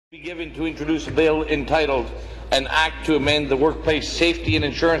Be given to introduce a bill entitled An Act to Amend the Workplace Safety and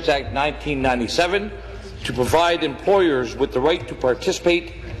Insurance Act 1997 to provide employers with the right to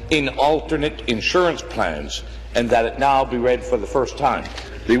participate in alternate insurance plans, and that it now be read for the first time.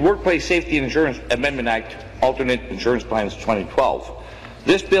 The Workplace Safety and Insurance Amendment Act, Alternate Insurance Plans 2012.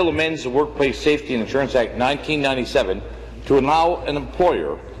 This bill amends the Workplace Safety and Insurance Act 1997 to allow an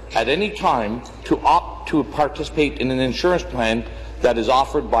employer at any time to opt to participate in an insurance plan that is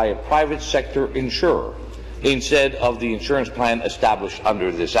offered by a private sector insurer instead of the insurance plan established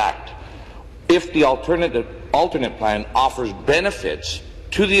under this Act, if the alternate plan offers benefits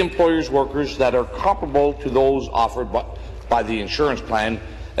to the employer's workers that are comparable to those offered by the insurance plan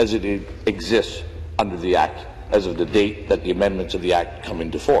as it exists under the Act as of the date that the amendments of the Act come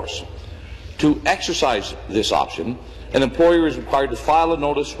into force. To exercise this option, an employer is required to file a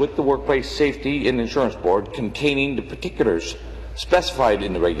notice with the Workplace Safety and Insurance Board containing the particulars specified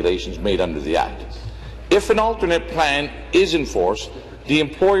in the regulations made under the Act. If an alternate plan is in force, the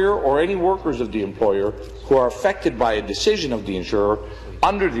employer or any workers of the employer who are affected by a decision of the insurer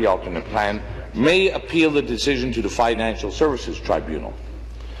under the alternate plan may appeal the decision to the Financial Services Tribunal.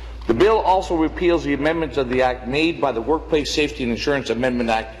 The bill also repeals the amendments of the Act made by the Workplace Safety and Insurance Amendment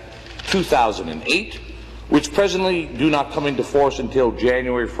Act 2008, which presently do not come into force until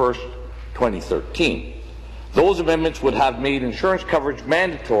January 1st, 2013. Those amendments would have made insurance coverage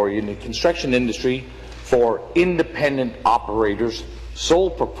mandatory in the construction industry for independent operators, sole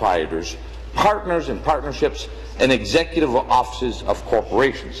proprietors, partners in partnerships, and executive offices of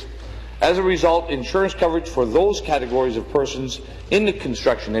corporations. As a result, insurance coverage for those categories of persons in the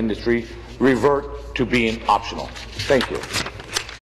construction industry revert to being optional. Thank you.